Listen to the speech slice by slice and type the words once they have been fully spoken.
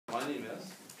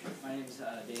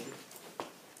David.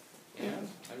 And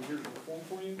I'm here to perform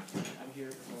for you. I'm here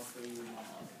to perform for you, Mom.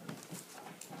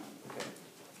 Okay.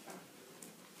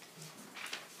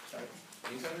 Sorry.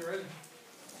 Anytime you're ready.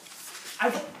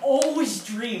 I've always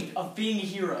dreamed of being a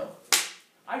hero.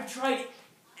 I've tried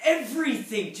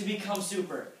everything to become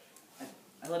super.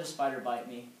 I let a spider bite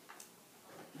me.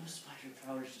 No spider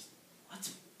powers, just lots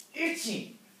of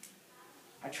itching.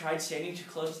 I tried standing too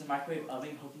close to the microwave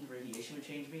oven, hoping the radiation would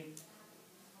change me.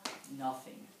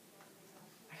 Nothing.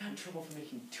 I got in trouble for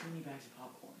making too many bags of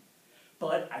popcorn.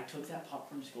 But I took that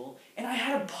popcorn to school, and I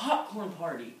had a popcorn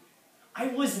party. I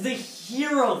was the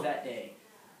hero that day.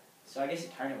 So I guess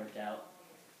it kind of worked out.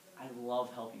 I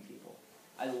love helping people.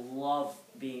 I love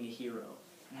being a hero.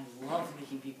 And I love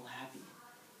making people happy.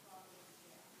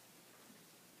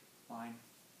 Line.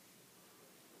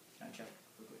 Can I check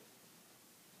real quick?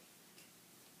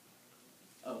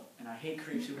 Oh, and I hate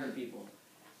creeps who hurt people.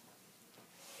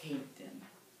 Hate them.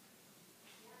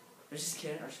 There's this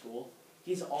kid at our school.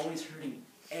 He's always hurting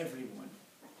everyone.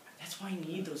 That's why I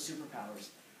need those superpowers.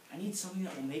 I need something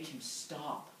that will make him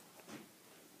stop.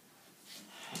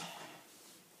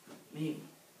 Maybe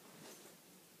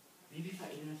if I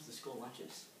eat enough of the school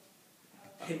lunches,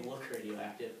 they look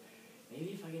radioactive.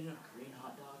 Maybe if I get enough green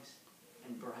hot dogs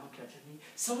and brown ketchup,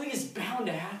 something is bound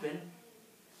to happen.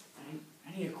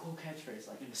 I need a cool catchphrase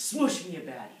like, "Smush me a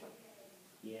baddie."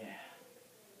 Yeah.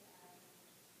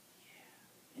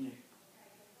 In a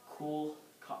cool,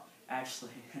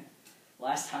 actually,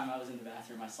 last time I was in the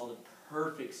bathroom, I saw the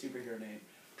perfect superhero name,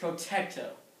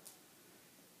 Protecto.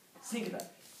 Think about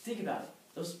it.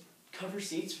 Those cover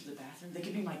seats for the bathroom, they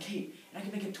could be my cape, and I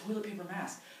could make a toilet paper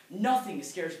mask. Nothing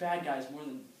scares bad guys more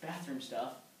than bathroom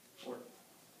stuff. Or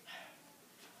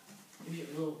maybe it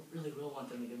really will want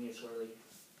them to give me a swirly.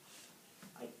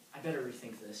 I better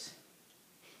rethink this.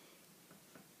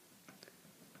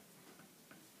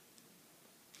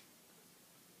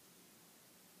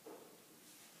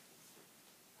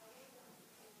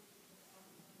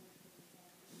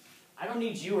 I don't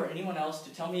need you or anyone else to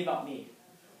tell me about me.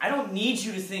 I don't need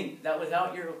you to think that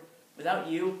without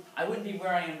you, I wouldn't be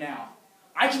where I am now.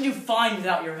 I can do fine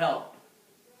without your help.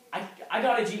 I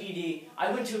got a GED.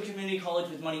 I went to a community college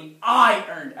with money I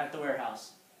earned at the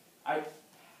warehouse. I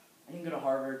didn't go to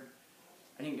Harvard.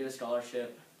 I didn't get a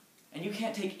scholarship. And you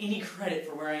can't take any credit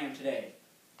for where I am today.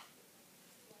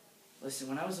 Listen,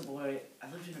 when I was a boy, I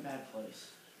lived in a bad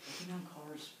place. Broken down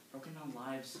cars, broken down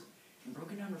lives, and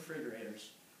broken down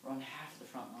refrigerators were on half the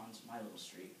front lawns of my little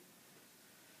street.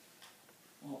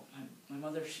 Well, my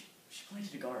mother, she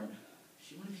planted a garden.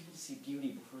 She wanted people to see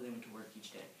beauty before they went to work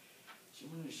each day. She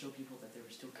wanted to show people that there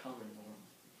was still color in the world.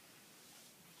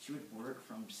 She would work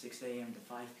from 6 a.m. to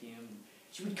 5 p.m. and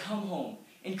she would come home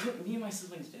and cook me and my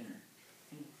siblings dinner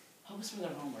and help us with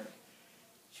our homework.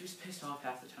 She was pissed off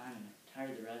half the time and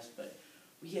tired the rest, but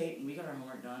we ate and we got our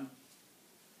homework done.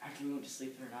 After we went to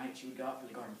sleep for the night, she would go out for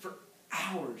the garden for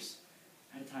hours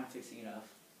at a time fixing it up.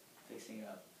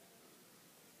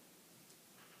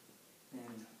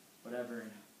 And whatever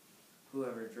and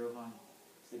whoever drove on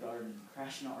to the garden,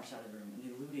 crashed into our side of the room, and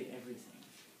they looted everything.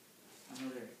 My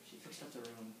mother, she fixed up the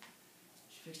room,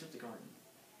 she fixed up the garden,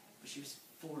 but she was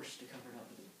forced to cover it up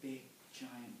with a big,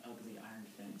 giant, ugly iron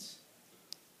fence.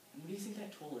 And what do you think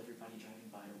that told everybody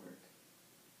driving by to work?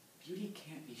 Beauty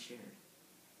can't be shared.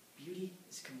 Beauty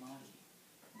is commodity.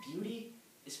 Beauty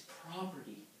is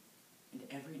property. And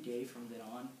every day from then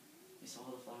on, I saw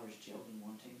the flowers gelled and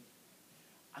wanting.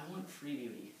 I want free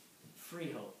beauty,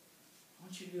 free hope. I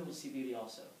want you to be able to see beauty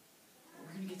also. But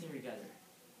we're going to get there together.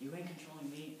 You ain't controlling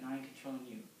me, and I ain't controlling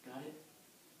you. Got it?